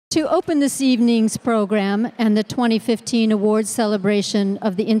To open this evening's program and the 2015 awards celebration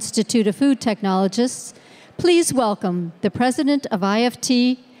of the Institute of Food Technologists, please welcome the President of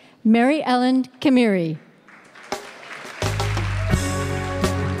IFT, Mary Ellen Kamiri.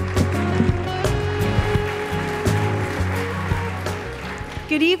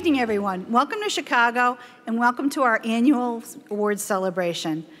 Good evening, everyone. Welcome to Chicago, and welcome to our annual awards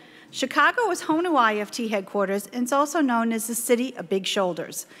celebration. Chicago is home to IFT headquarters, and it's also known as the City of Big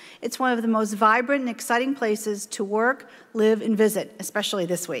Shoulders. It's one of the most vibrant and exciting places to work, live, and visit, especially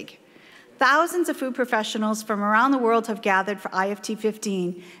this week. Thousands of food professionals from around the world have gathered for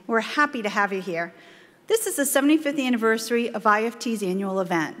IFT15. We're happy to have you here. This is the 75th anniversary of IFT's annual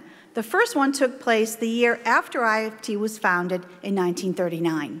event. The first one took place the year after IFT was founded in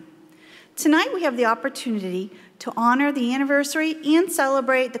 1939. Tonight we have the opportunity to honor the anniversary and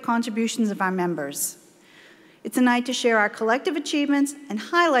celebrate the contributions of our members. It's a night to share our collective achievements and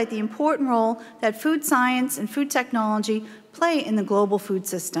highlight the important role that food science and food technology play in the global food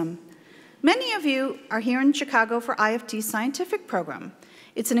system. Many of you are here in Chicago for IFT's scientific program.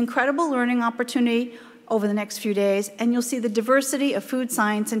 It's an incredible learning opportunity over the next few days, and you'll see the diversity of food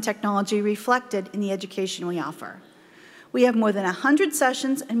science and technology reflected in the education we offer. We have more than 100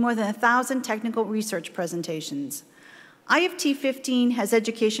 sessions and more than 1,000 technical research presentations. IFT15 has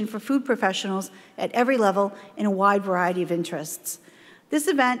education for food professionals at every level in a wide variety of interests. This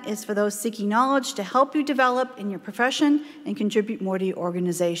event is for those seeking knowledge to help you develop in your profession and contribute more to your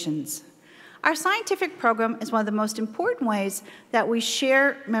organizations. Our scientific program is one of the most important ways that we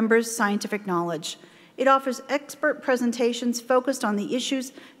share members' scientific knowledge. It offers expert presentations focused on the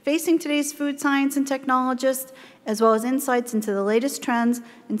issues facing today's food science and technologists, as well as insights into the latest trends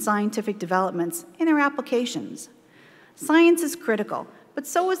and scientific developments in their applications. Science is critical, but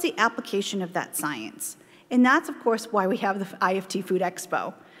so is the application of that science. And that's, of course, why we have the IFT Food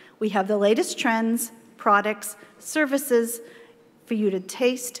Expo. We have the latest trends, products, services for you to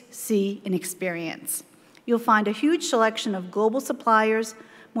taste, see, and experience. You'll find a huge selection of global suppliers,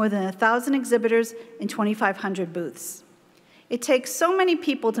 more than 1,000 exhibitors, and 2,500 booths. It takes so many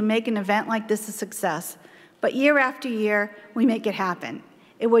people to make an event like this a success, but year after year, we make it happen.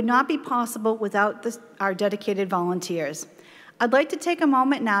 It would not be possible without our dedicated volunteers. I'd like to take a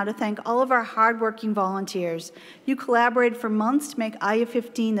moment now to thank all of our hardworking volunteers. You collaborated for months to make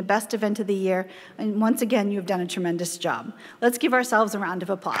IF15 the best event of the year, and once again, you've done a tremendous job. Let's give ourselves a round of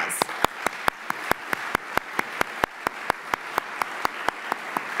applause.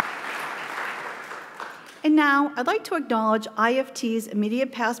 And now, I'd like to acknowledge IFT's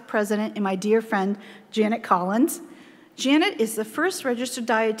immediate past president and my dear friend, Janet Collins. Janet is the first registered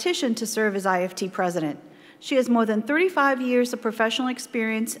dietitian to serve as IFT president. She has more than 35 years of professional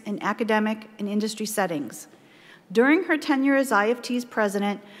experience in academic and industry settings. During her tenure as IFT's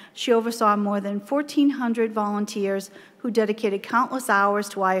president, she oversaw more than 1,400 volunteers who dedicated countless hours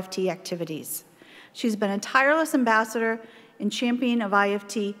to IFT activities. She's been a tireless ambassador and champion of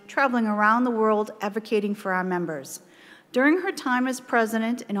IFT, traveling around the world advocating for our members. During her time as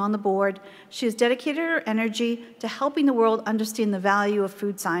president and on the board, she has dedicated her energy to helping the world understand the value of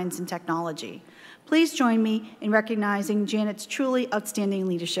food science and technology. Please join me in recognizing Janet's truly outstanding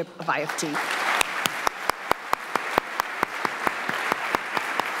leadership of IFT.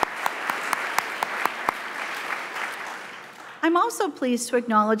 I'm also pleased to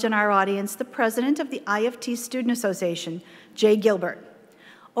acknowledge in our audience the president of the IFT Student Association, Jay Gilbert.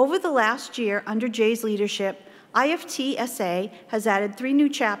 Over the last year, under Jay's leadership, IFT-SA has added 3 new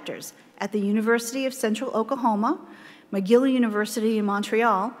chapters at the University of Central Oklahoma, McGill University in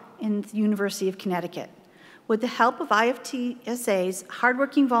Montreal, and the University of Connecticut. With the help of IFT-SA's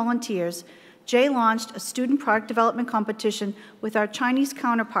hardworking volunteers, Jay launched a student product development competition with our Chinese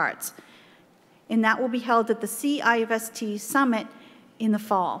counterparts, and that will be held at the CIFST Summit in the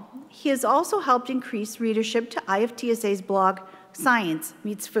fall. He has also helped increase readership to IFT-SA's blog, Science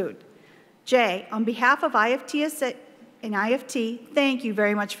Meets Food. Jay, on behalf of IFT-SA and IFT, thank you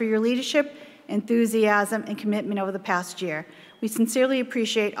very much for your leadership, enthusiasm, and commitment over the past year. We sincerely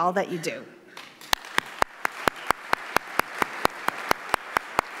appreciate all that you do.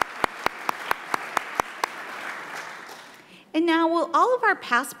 And now, will all of our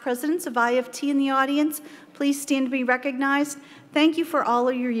past presidents of IFT in the audience please stand to be recognized? Thank you for all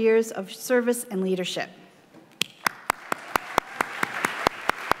of your years of service and leadership.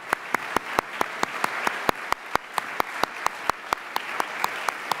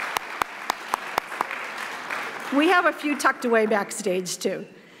 We have a few tucked away backstage, too.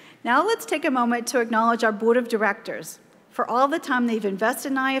 Now let's take a moment to acknowledge our board of directors for all the time they've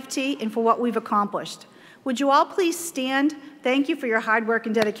invested in IFT and for what we've accomplished. Would you all please stand? Thank you for your hard work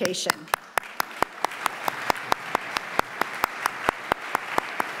and dedication.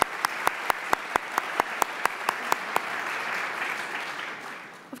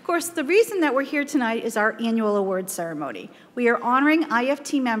 Of course, the reason that we're here tonight is our annual awards ceremony. We are honoring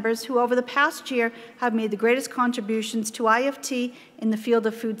IFT members who over the past year have made the greatest contributions to IFT in the field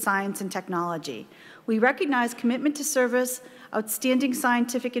of food science and technology. We recognize commitment to service, outstanding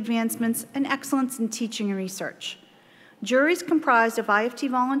scientific advancements, and excellence in teaching and research. Juries comprised of IFT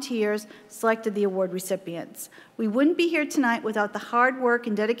volunteers selected the award recipients. We wouldn't be here tonight without the hard work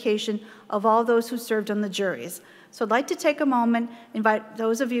and dedication of all those who served on the juries. So I'd like to take a moment and invite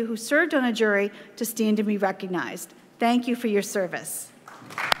those of you who served on a jury to stand and be recognized. Thank you for your service.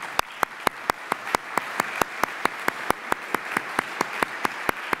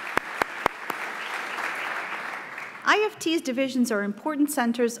 IFT's divisions are important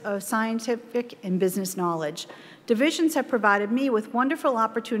centers of scientific and business knowledge. Divisions have provided me with wonderful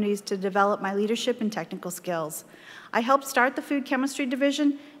opportunities to develop my leadership and technical skills. I helped start the food chemistry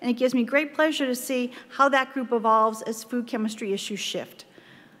division, and it gives me great pleasure to see how that group evolves as food chemistry issues shift.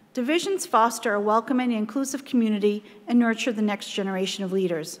 Divisions foster a welcoming and inclusive community and nurture the next generation of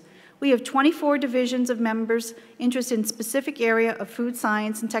leaders. We have 24 divisions of members interested in specific area of food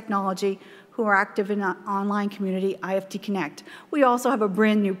science and technology who are active in the online community, IFT Connect. We also have a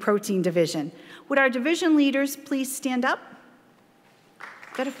brand new protein division. Would our division leaders please stand up?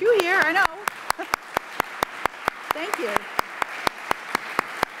 Got a few here, I know. Thank you.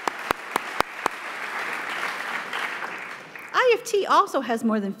 IFT also has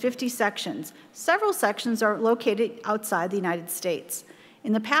more than 50 sections. Several sections are located outside the United States.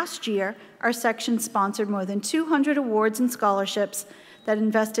 In the past year, our section sponsored more than 200 awards and scholarships that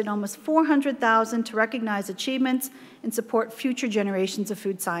invested almost $400,000 to recognize achievements and support future generations of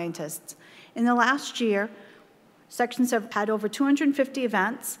food scientists. In the last year, sections have had over 250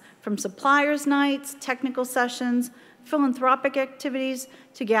 events, from suppliers' nights, technical sessions, philanthropic activities,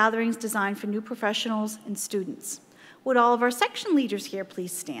 to gatherings designed for new professionals and students. Would all of our section leaders here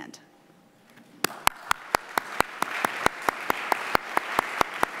please stand?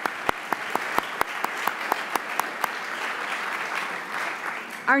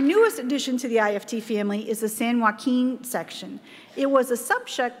 Our newest addition to the IFT family is the San Joaquin section. It was a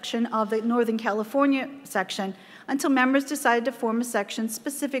subsection of the Northern California section until members decided to form a section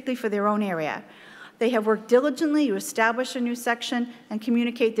specifically for their own area. They have worked diligently to establish a new section and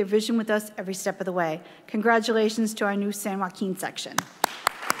communicate their vision with us every step of the way. Congratulations to our new San Joaquin section.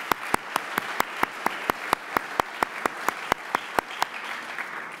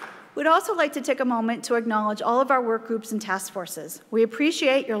 We'd also like to take a moment to acknowledge all of our work groups and task forces. We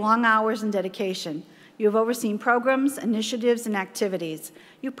appreciate your long hours and dedication. You have overseen programs, initiatives, and activities.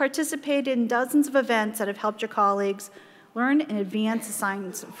 You participated in dozens of events that have helped your colleagues learn and advance the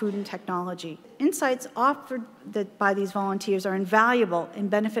science of food and technology. Insights offered by these volunteers are invaluable and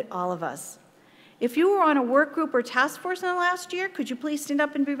benefit all of us. If you were on a work group or task force in the last year, could you please stand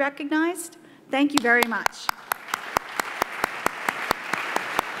up and be recognized? Thank you very much.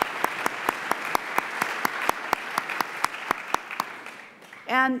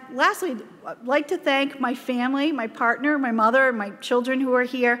 And lastly, I'd like to thank my family, my partner, my mother, and my children who are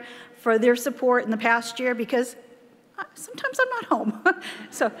here for their support in the past year, because sometimes I'm not home.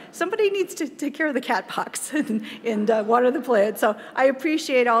 So somebody needs to take care of the cat box and water the plants. So I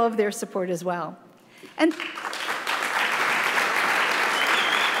appreciate all of their support as well. And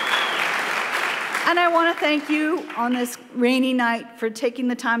I want to thank you on this rainy night for taking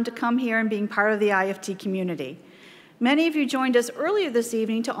the time to come here and being part of the IFT community. Many of you joined us earlier this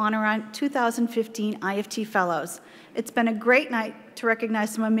evening to honor our 2015 IFT Fellows. It's been a great night to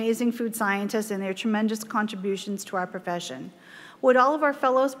recognize some amazing food scientists and their tremendous contributions to our profession. Would all of our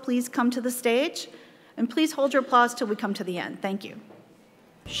fellows please come to the stage? And please hold your applause till we come to the end. Thank you.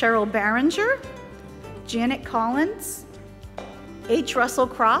 Cheryl Barringer, Janet Collins, H. Russell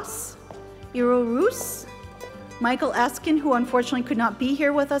Cross, Iro Roos, Michael Eskin, who unfortunately could not be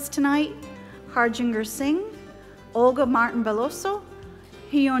here with us tonight, Harjinder Singh, Olga Martin Beloso,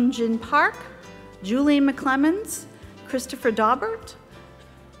 Hyun Jin Park, Julian McClemens, Christopher Daubert,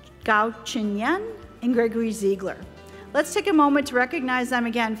 Gao Chin Yen, and Gregory Ziegler. Let's take a moment to recognize them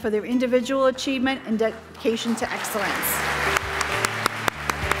again for their individual achievement and dedication to excellence.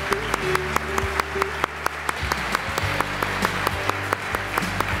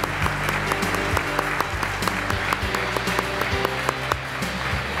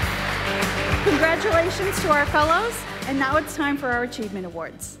 Congratulations to our fellows, and now it's time for our achievement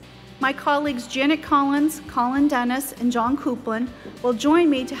awards. My colleagues Janet Collins, Colin Dennis, and John Coupland will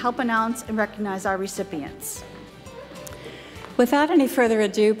join me to help announce and recognize our recipients. Without any further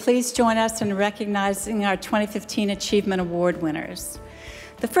ado, please join us in recognizing our 2015 Achievement Award winners.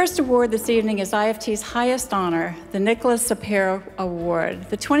 The first award this evening is IFT's highest honor, the Nicholas Appert Award.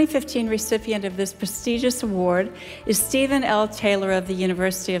 The 2015 recipient of this prestigious award is Stephen L. Taylor of the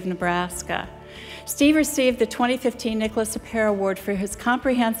University of Nebraska. Steve received the 2015 Nicholas Appert Award for his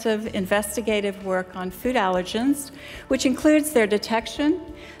comprehensive investigative work on food allergens, which includes their detection,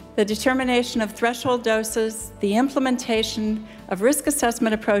 the determination of threshold doses, the implementation of risk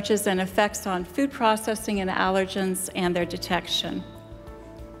assessment approaches and effects on food processing and allergens, and their detection.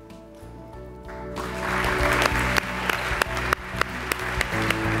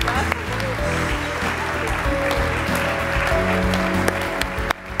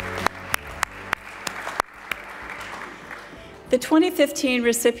 The 2015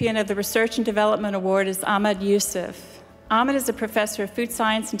 recipient of the Research and Development Award is Ahmed Yusuf. Ahmed is a professor of food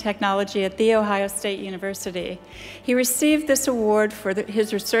science and technology at The Ohio State University. He received this award for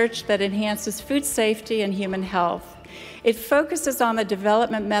his research that enhances food safety and human health. It focuses on the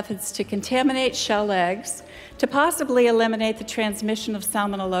development methods to contaminate shell eggs, to possibly eliminate the transmission of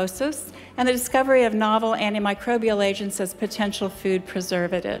salmonellosis, and the discovery of novel antimicrobial agents as potential food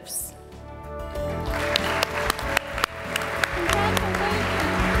preservatives.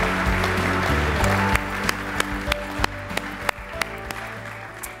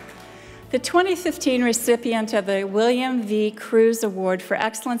 The 2015 recipient of the William V. Cruz Award for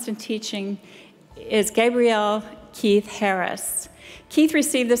Excellence in Teaching is Gabriel Keith Harris. Keith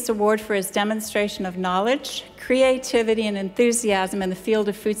received this award for his demonstration of knowledge, creativity, and enthusiasm in the field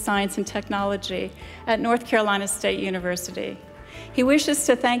of food science and technology at North Carolina State University. He wishes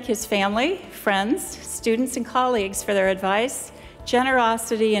to thank his family, friends, students, and colleagues for their advice,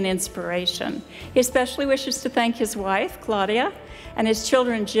 generosity, and inspiration. He especially wishes to thank his wife, Claudia, and his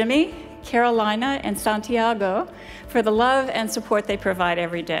children, Jimmy, Carolina, and Santiago, for the love and support they provide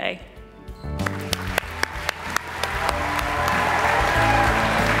every day.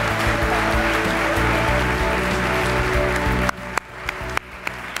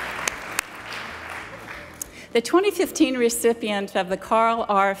 The 2015 recipient of the Carl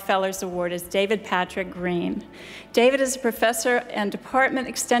R. Fellers Award is David Patrick Green. David is a professor and department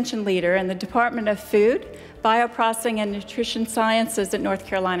extension leader in the Department of Food, Bioprocessing, and Nutrition Sciences at North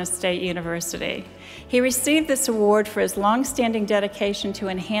Carolina State University. He received this award for his long-standing dedication to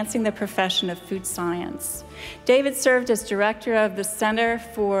enhancing the profession of food science. David served as director of the Center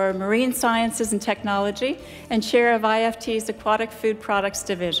for Marine Sciences and Technology and chair of IFT's Aquatic Food Products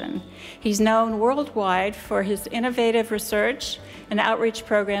Division. He's known worldwide for his innovative research and outreach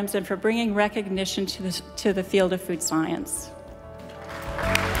programs and for bringing recognition to the field of food science.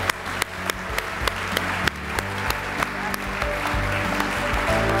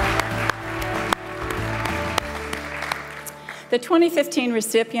 The 2015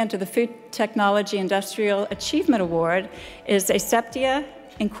 recipient of the Food Technology Industrial Achievement Award is Aseptia,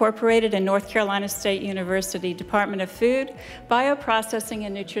 Incorporated in North Carolina State University, Department of Food, Bioprocessing,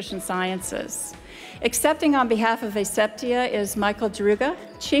 and Nutrition Sciences. Accepting on behalf of Aseptia is Michael Druga,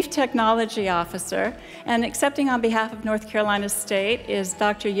 Chief Technology Officer, and accepting on behalf of North Carolina State is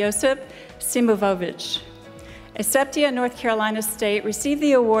Dr. Josip Simovovic. Aseptia, North Carolina State, received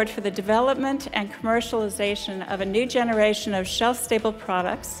the award for the development and commercialization of a new generation of shelf-stable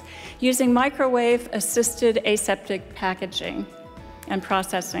products using microwave-assisted aseptic packaging and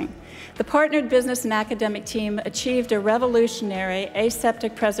processing. The partnered business and academic team achieved a revolutionary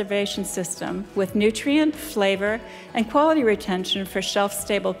aseptic preservation system with nutrient, flavor, and quality retention for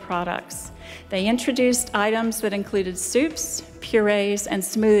shelf-stable products. They introduced items that included soups, purees, and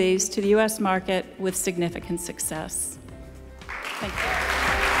smoothies to the U.S. market with significant success. Thank you.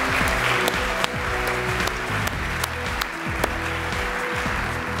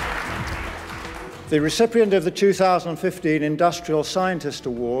 The recipient of the 2015 Industrial Scientist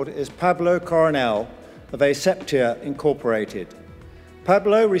Award is Pablo Coronel of Aseptia Incorporated.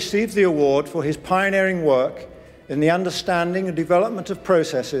 Pablo received the award for his pioneering work in the understanding and development of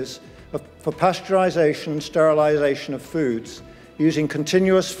processes for pasteurization and sterilization of foods using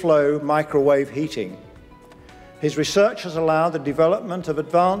continuous flow microwave heating. His research has allowed the development of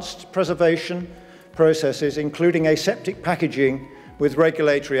advanced preservation processes, including aseptic packaging with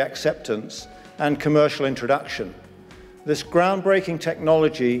regulatory acceptance and commercial introduction. This groundbreaking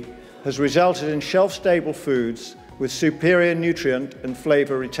technology has resulted in shelf-stable foods with superior nutrient and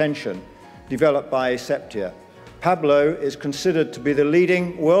flavor retention developed by Aseptia. Pablo is considered to be the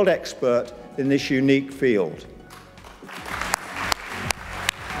leading world expert in this unique field.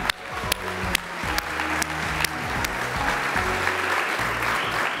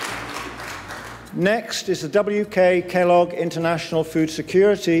 Next is the W.K. Kellogg International Food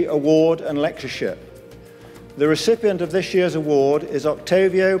Security Award and Lectureship. The recipient of this year's award is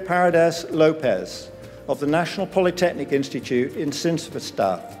Octavio Paredes Lopez of the National Polytechnic Institute in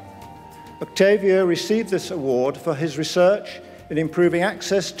Cincinnati. Octavio received this award for his research in improving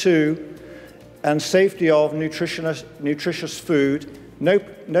access to and safety of nutritious food,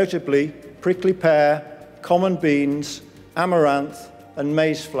 notably prickly pear, common beans, amaranth, and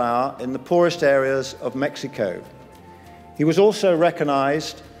maize flour in the poorest areas of Mexico. He was also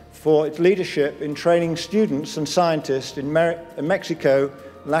recognized for its leadership in training students and scientists in Mexico,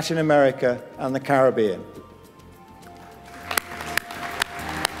 Latin America, and the Caribbean.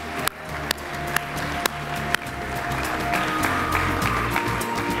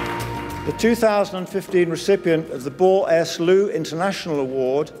 The 2015 recipient of the Ball S. Liu International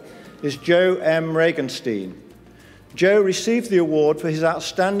Award is Joe M. Regenstein. Joe received the award for his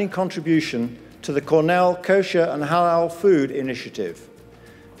outstanding contribution to the Cornell Kosher and Halal Food Initiative,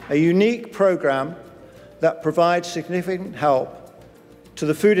 a unique program that provides significant help to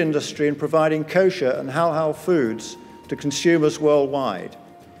the food industry in providing kosher and halal foods to consumers worldwide.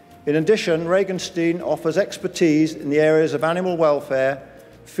 In addition, Regenstein offers expertise in the areas of animal welfare,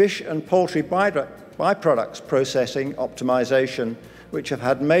 fish and poultry byproducts processing optimization, which have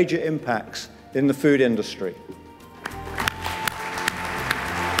had major impacts in the food industry.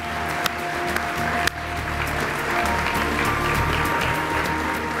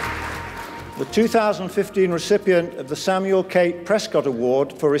 The 2015 recipient of the Samuel Kate Prescott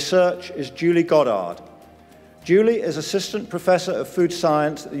Award for Research is Julie Goddard. Julie is Assistant Professor of Food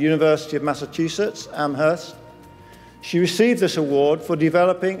Science at the University of Massachusetts, Amherst. She received this award for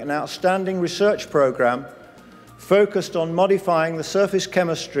developing an outstanding research program focused on modifying the surface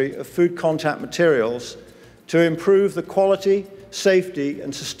chemistry of food contact materials to improve the quality, safety,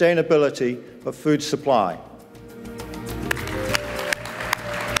 and sustainability of food supply.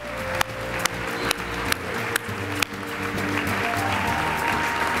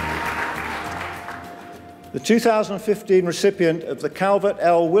 The 2015 recipient of the Calvert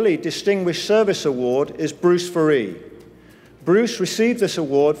L. Willey Distinguished Service Award is Bruce Faree. Bruce received this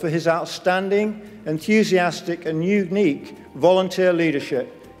award for his outstanding, enthusiastic, and unique volunteer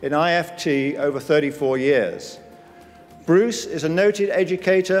leadership in IFT over 34 years. Bruce is a noted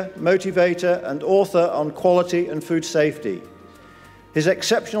educator, motivator, and author on quality and food safety. His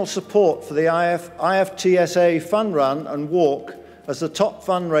exceptional support for the IFTSA Fun Run and Walk as the top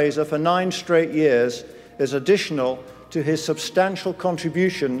fundraiser for 9 straight years is additional to his substantial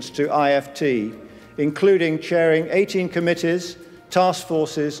contributions to IFT, including chairing 18 committees, task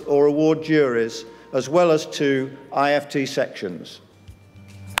forces, or award juries, as well as 2 IFT sections.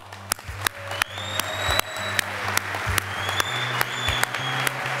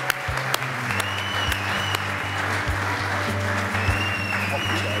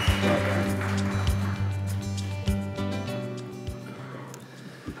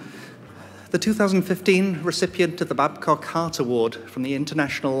 The 2015 recipient of the Babcock Hart Award from the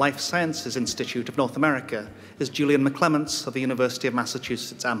International Life Sciences Institute of North America is Julian McClements of the University of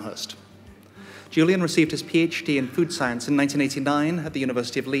Massachusetts, Amherst. Julian received his PhD in food science in 1989 at the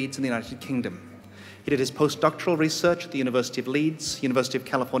University of Leeds in the United Kingdom. He did his postdoctoral research at the University of Leeds, University of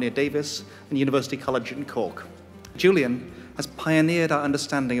California, Davis, and University College in Cork. Julian has pioneered our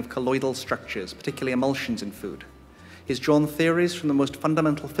understanding of colloidal structures, particularly emulsions in food. He's drawn theories from the most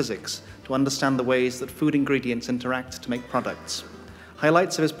fundamental physics to understand the ways that food ingredients interact to make products.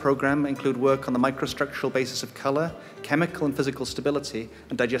 Highlights of his program include work on the microstructural basis of color, chemical and physical stability,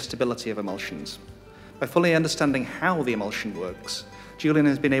 and digestibility of emulsions. By fully understanding how the emulsion works, Julian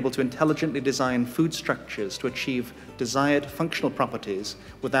has been able to intelligently design food structures to achieve desired functional properties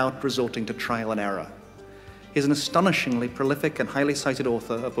without resorting to trial and error. He is an astonishingly prolific and highly cited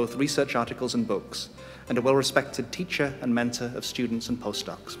author of both research articles and books, and a well-respected teacher and mentor of students and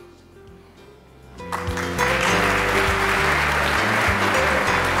postdocs.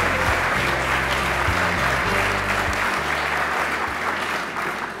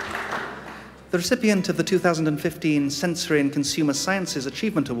 The recipient of the 2015 Sensory and Consumer Sciences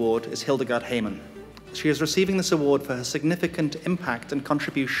Achievement Award is Hildegard Heyman. She is receiving this award for her significant impact and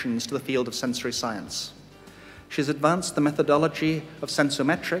contributions to the field of sensory science. She has advanced the methodology of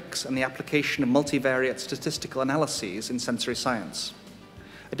sensometrics and the application of multivariate statistical analyses in sensory science.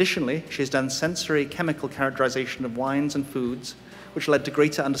 Additionally, she has done sensory chemical characterization of wines and foods, which led to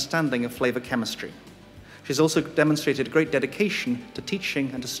greater understanding of flavor chemistry. She has also demonstrated great dedication to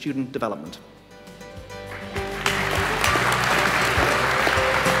teaching and to student development.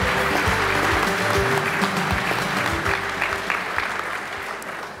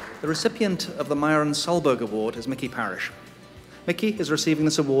 The recipient of the Myron Solberg Award is Mickey Parrish. Mickey is receiving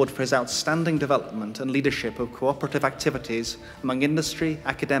this award for his outstanding development and leadership of cooperative activities among industry,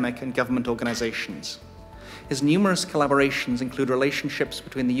 academic, and government organizations. His numerous collaborations include relationships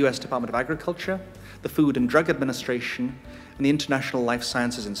between the US Department of Agriculture, the Food and Drug Administration, and the International Life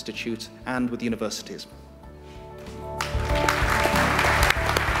Sciences Institute, and with universities.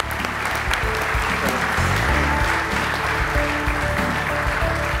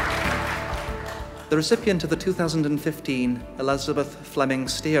 The recipient of the 2015 Elizabeth Fleming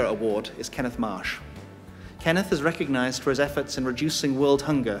Steer Award is Kenneth Marsh. Kenneth is recognized for his efforts in reducing world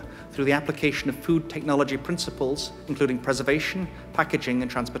hunger through the application of food technology principles, including preservation, packaging,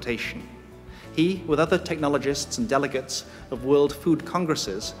 and transportation. He, with other technologists and delegates of World Food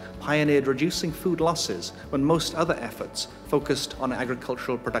Congresses, pioneered reducing food losses when most other efforts focused on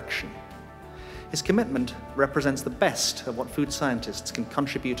agricultural production. His commitment represents the best of what food scientists can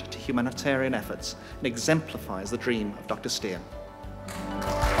contribute to humanitarian efforts and exemplifies the dream of Dr. Steer.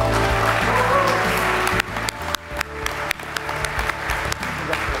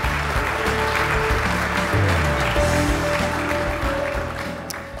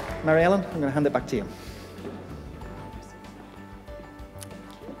 Mary Ellen, I'm going to hand it back to you.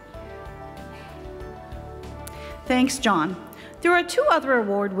 Thanks, John. There are two other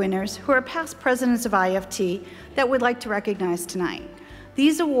award winners who are past presidents of IFT that we'd like to recognize tonight.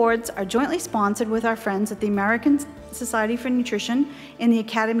 These awards are jointly sponsored with our friends at the American Society for Nutrition and the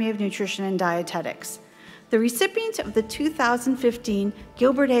Academy of Nutrition and Dietetics. The recipient of the 2015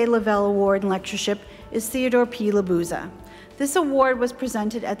 Gilbert A. Lavelle Award in Lectureship is Theodore P. Labuza. This award was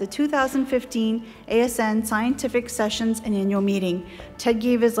presented at the 2015 ASN Scientific Sessions and Annual Meeting. Ted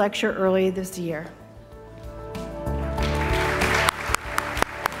gave his lecture earlier this year.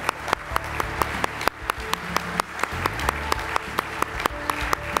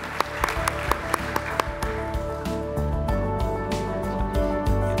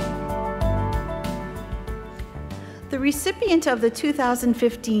 The recipient of the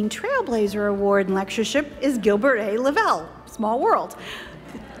 2015 Trailblazer Award in Lectureship is Gilbert A. Lavelle. Small world.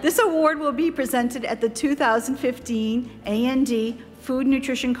 This award will be presented at the 2015 A&D Food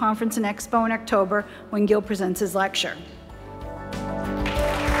Nutrition Conference and Expo in October when Gil presents his lecture.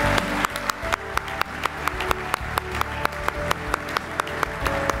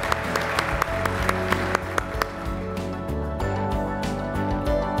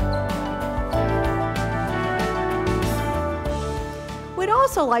 We'd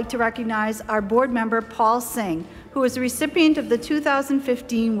also like to recognize our board member, Paul Singh, who is the recipient of the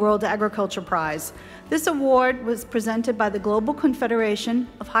 2015 World Agriculture Prize. This award was presented by the Global Confederation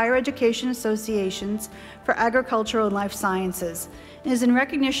of Higher Education Associations for Agricultural and Life Sciences, and is in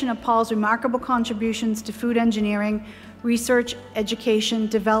recognition of Paul's remarkable contributions to food engineering, research, education,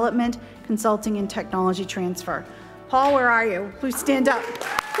 development, consulting, and technology transfer. Paul, where are you? Please stand up.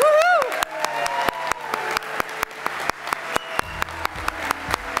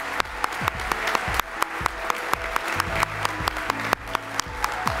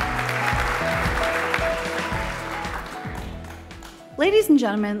 Ladies and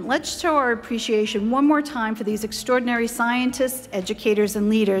gentlemen, let's show our appreciation one more time for these extraordinary scientists, educators, and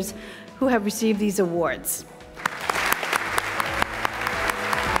leaders who have received these awards.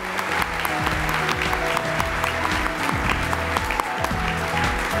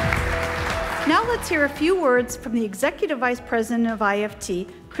 Now let's hear a few words from the Executive Vice President of IFT,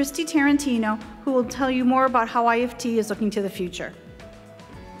 Christy Tarantino, who will tell you more about how IFT is looking to the future.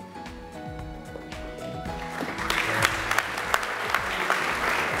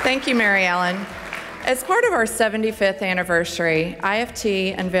 Thank you, Mary Ellen. As part of our 75th anniversary,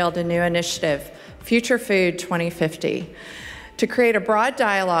 IFT unveiled a new initiative, Future Food 2050, to create a broad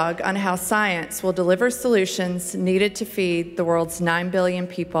dialogue on how science will deliver solutions needed to feed the world's 9 billion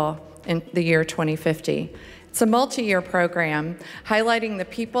people in the year 2050. It's a multi-year program highlighting the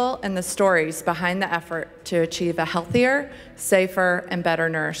people and the stories behind the effort to achieve a healthier, safer, and better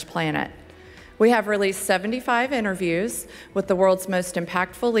nourished planet. We have released 75 interviews with the world's most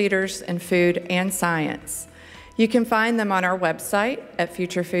impactful leaders in food and science. You can find them on our website at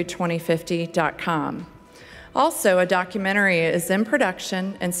futurefood2050.com. Also, a documentary is in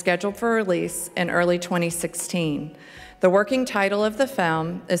production and scheduled for release in early 2016. The working title of the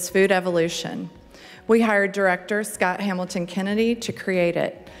film is Food Evolution. We hired director Scott Hamilton Kennedy to create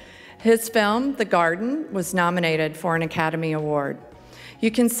it. His film, The Garden, was nominated for an Academy Award. You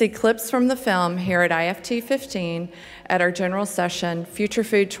can see clips from the film here at IFT15 at our general session, Future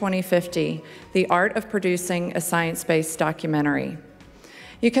Food 2050, The Art of Producing a Science-Based Documentary.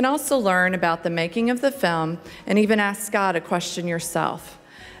 You can also learn about the making of the film and even ask Scott a question yourself.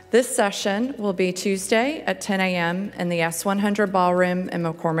 This session will be Tuesday at 10 a.m. in the S100 Ballroom in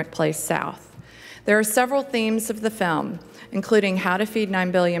McCormick Place South. There are several themes of the film, including how to feed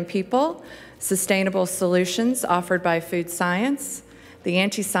 9 billion people, sustainable solutions offered by food science, the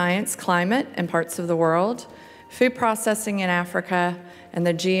anti-science climate in parts of the world, food processing in Africa, and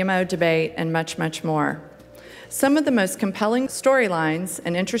the GMO debate, and much, much more. Some of the most compelling storylines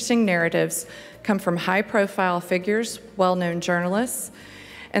and interesting narratives come from high-profile figures, well-known journalists,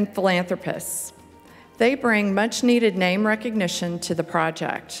 and philanthropists. They bring much-needed name recognition to the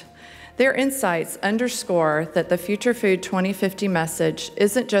project. Their insights underscore that the Future Food 2050 message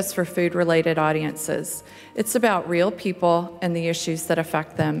isn't just for food-related audiences. It's about real people and the issues that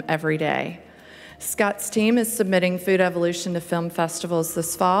affect them every day. Scott's team is submitting Food Evolution to film festivals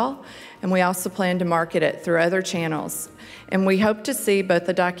this fall, and we also plan to market it through other channels. And we hope to see both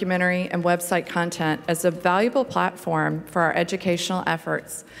the documentary and website content as a valuable platform for our educational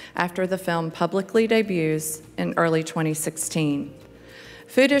efforts after the film publicly debuts in early 2016.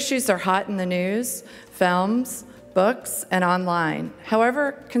 Food issues are hot in the news, films, books, and online.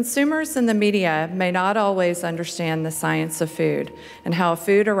 However, consumers and the media may not always understand the science of food and how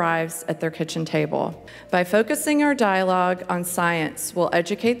food arrives at their kitchen table. By focusing our dialogue on science, we'll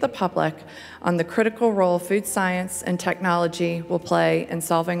educate the public on the critical role food science and technology will play in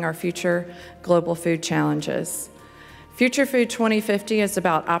solving our future global food challenges. Future Food 2050 is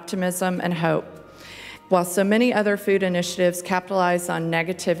about optimism and hope, while so many other food initiatives capitalize on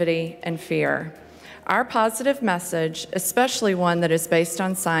negativity and fear. Our positive message, especially one that is based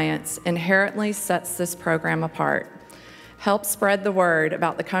on science, inherently sets this program apart. Help spread the word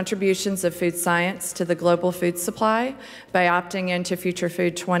about the contributions of food science to the global food supply by opting into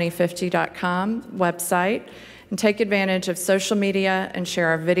futurefood2050.com website, and take advantage of social media and share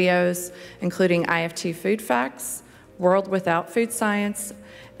our videos, including IFT Food Facts, World Without Food Science,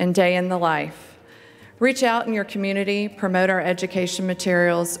 and Day in the Life. Reach out in your community, promote our education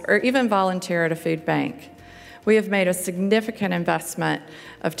materials, or even volunteer at a food bank. We have made a significant investment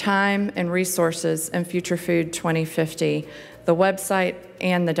of time and resources in Future Food 2050, the website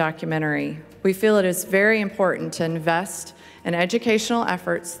and the documentary. We feel it is very important to invest in educational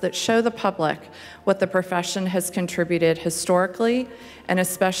efforts that show the public what the profession has contributed historically, and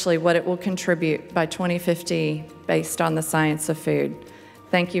especially what it will contribute by 2050 based on the science of food.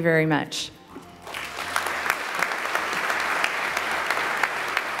 Thank you very much.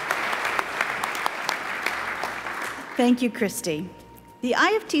 Thank you, Christy. The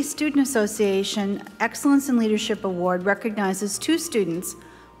IFT Student Association Excellence in Leadership Award recognizes 2 students,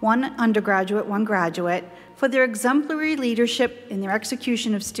 one undergraduate, one graduate, for their exemplary leadership in their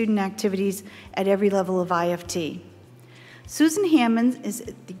execution of student activities at every level of IFT. Susan Hammond is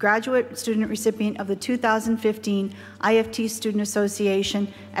the graduate student recipient of the 2015 IFT Student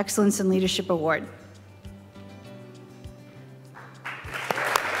Association Excellence in Leadership Award.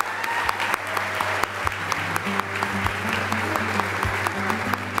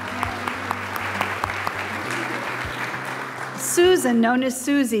 Susan, known as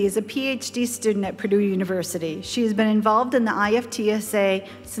Susie, is a PhD student at Purdue University. She has been involved in the IFTSA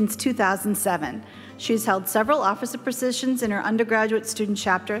since 2007. She has held several officer positions in her undergraduate student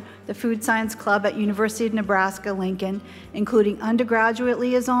chapter, the Food Science Club at University of Nebraska-Lincoln, including undergraduate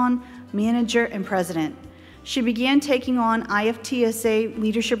liaison, manager, and president. She began taking on IFTSA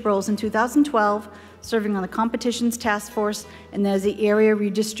leadership roles in 2012, serving on the Competitions Task Force and as the Area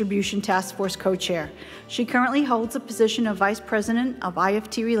Redistribution Task Force co-chair. She currently holds the position of Vice President of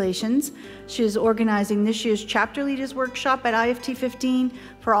IFT Relations. She is organizing this year's Chapter Leaders Workshop at IFT15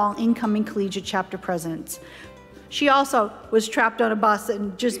 for all incoming collegiate chapter presidents. She also was trapped on a bus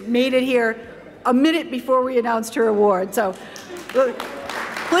and just made it here a minute before we announced her award. So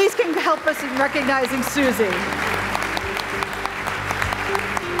please can help us in recognizing Susie.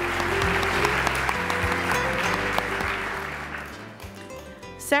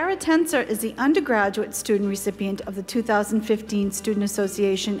 Sarah Tenser is the undergraduate student recipient of the 2015 Student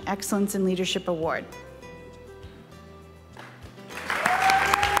Association Excellence in Leadership Award.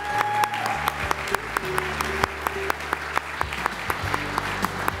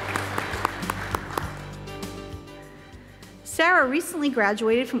 Sarah recently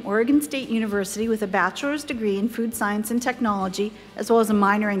graduated from Oregon State University with a bachelor's degree in food science and technology, as well as a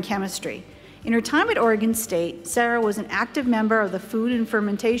minor in chemistry. In her time at Oregon State, Sarah was an active member of the Food and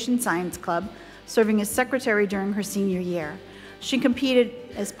Fermentation Science Club, serving as secretary during her senior year. She competed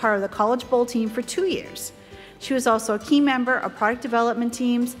as part of the College Bowl team for 2 years. She was also a key member of product development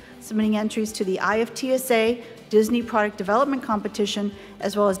teams, submitting entries to the IFTSA Disney Product Development Competition,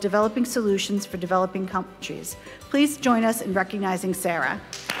 as well as developing solutions for developing countries. Please join us in recognizing Sarah.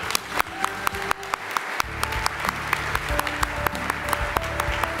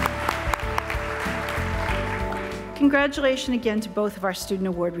 Congratulations again to both of our Student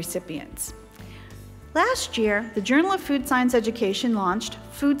Award recipients. Last year, the Journal of Food Science Education launched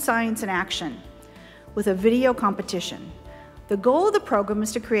Food Science in Action with a video competition. The goal of the program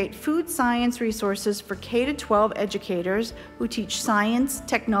is to create food science resources for K-12 educators who teach science,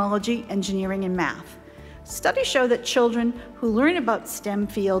 technology, engineering, and math. Studies show that children who learn about STEM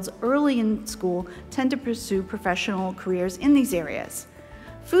fields early in school tend to pursue professional careers in these areas.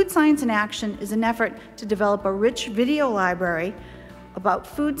 Food Science in Action is an effort to develop a rich video library about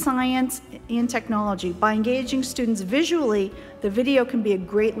food science and technology. By engaging students visually, the video can be a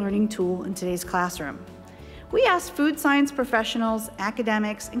great learning tool in today's classroom. We asked food science professionals,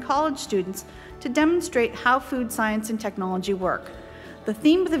 academics, and college students to demonstrate how food science and technology work. The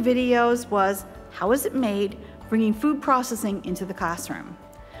theme of the videos was, how is it made? Bringing food processing into the classroom.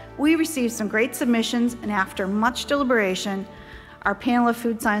 We received some great submissions, and after much deliberation, our panel of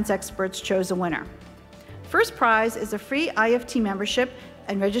food science experts chose a winner. First prize is a free IFT membership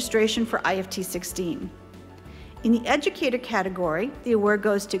and registration for IFT15. In the educator category, the award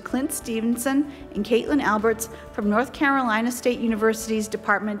goes to Clint Stevenson and Caitlin Alberts from North Carolina State University's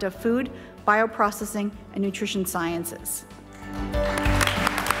Department of Food, Bioprocessing, and Nutrition Sciences.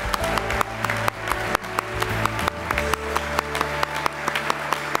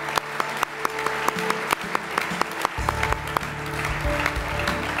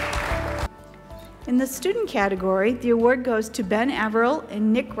 In the student category, the award goes to Ben Averill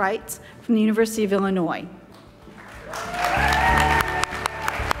and Nick Wrights from the University of Illinois.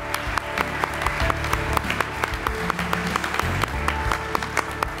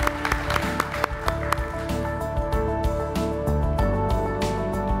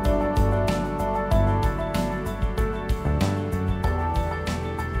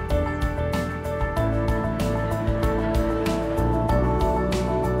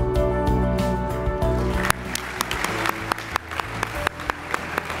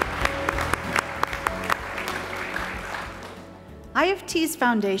 IFT's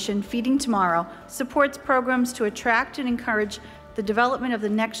foundation, Feeding Tomorrow, supports programs to attract and encourage the development of the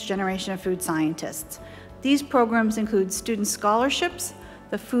next generation of food scientists. These programs include student scholarships,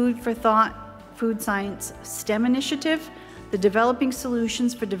 the Food for Thought Food Science STEM Initiative, the Developing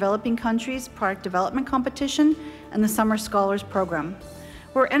Solutions for Developing Countries Product Development Competition, and the Summer Scholars Program.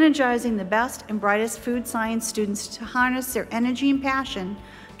 We're energizing the best and brightest food science students to harness their energy and passion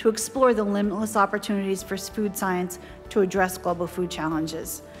to explore the limitless opportunities for food science to address global food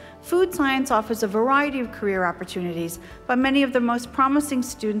challenges. Food science offers a variety of career opportunities, but many of the most promising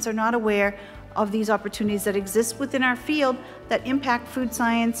students are not aware of these opportunities that exist within our field that impact food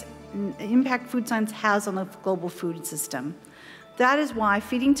science has on the global food system. That is why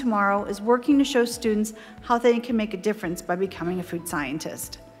Feeding Tomorrow is working to show students how they can make a difference by becoming a food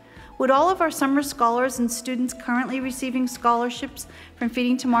scientist. Would all of our summer scholars and students currently receiving scholarships from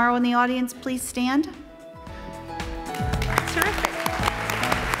Feeding Tomorrow in the audience please stand? Terrific.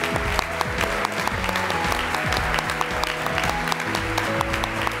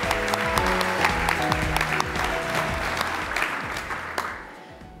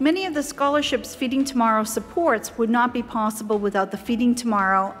 Many of the scholarships Feeding Tomorrow supports would not be possible without the Feeding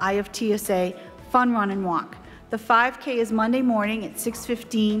Tomorrow IFTSA Fun Run and Walk. The 5K is Monday morning at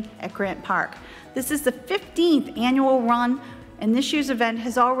 6:15 at Grant Park. This is the 15th annual run, and this year's event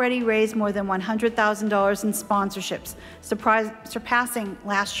has already raised more than $100,000 in sponsorships, surpassing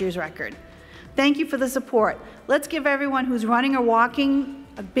last year's record. Thank you for the support. Let's give everyone who's running or walking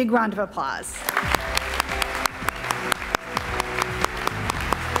a big round of applause.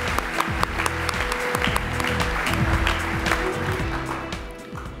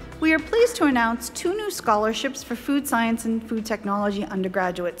 We are pleased to announce 2 new scholarships for food science and food technology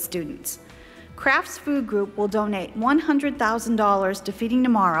undergraduate students. Kraft's Food Group will donate $100,000 to Feeding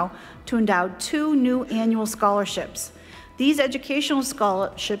Tomorrow to endow 2 new annual scholarships. These educational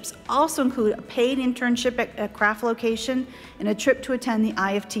scholarships also include a paid internship at a Kraft location and a trip to attend the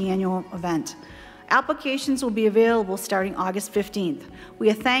IFT annual event. Applications will be available starting August 15th. We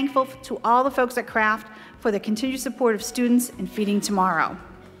are thankful to all the folks at Kraft for their continued support of students in Feeding Tomorrow.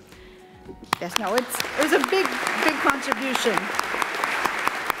 Yes, no, it was a big contribution.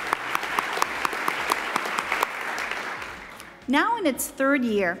 Now in its 3rd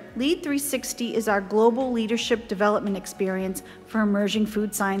year, LEAD 360 is our global leadership development experience for emerging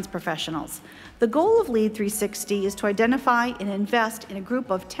food science professionals. The goal of LEAD 360 is to identify and invest in a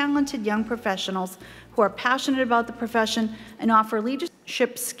group of talented young professionals who are passionate about the profession and offer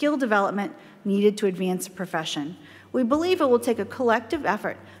leadership skill development needed to advance the profession. We believe it will take a collective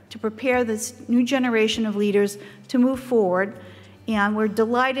effort to prepare this new generation of leaders to move forward, and we're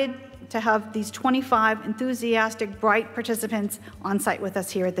delighted to have these 25 enthusiastic, bright participants on site with us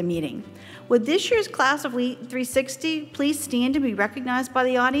here at the meeting. Would this year's class of Elite 360 please stand and be recognized by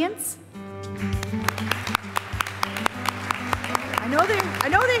the audience? I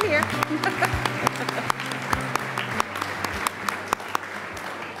know they're here.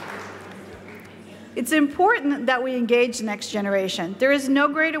 It's important that we engage the next generation. There is no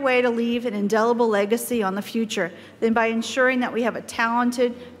greater way to leave an indelible legacy on the future than by ensuring that we have a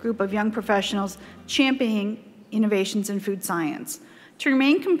talented group of young professionals championing innovations in food science. To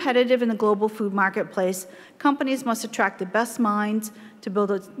remain competitive in the global food marketplace, companies must attract the best minds to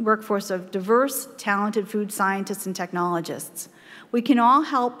build a workforce of diverse, talented food scientists and technologists. We can all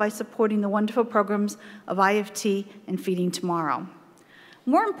help by supporting the wonderful programs of IFT and Feeding Tomorrow.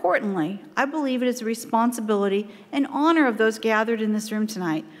 More importantly, I believe it is the responsibility and honor of those gathered in this room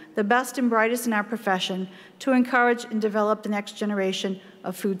tonight, the best and brightest in our profession, to encourage and develop the next generation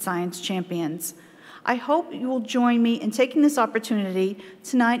of food science champions. I hope you will join me in taking this opportunity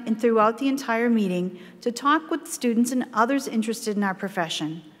tonight and throughout the entire meeting to talk with students and others interested in our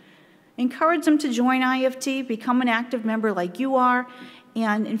profession. Encourage them to join IFT, become an active member like you are,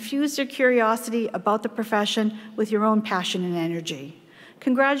 and infuse their curiosity about the profession with your own passion and energy.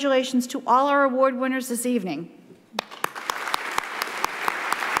 Congratulations to all our award winners this evening.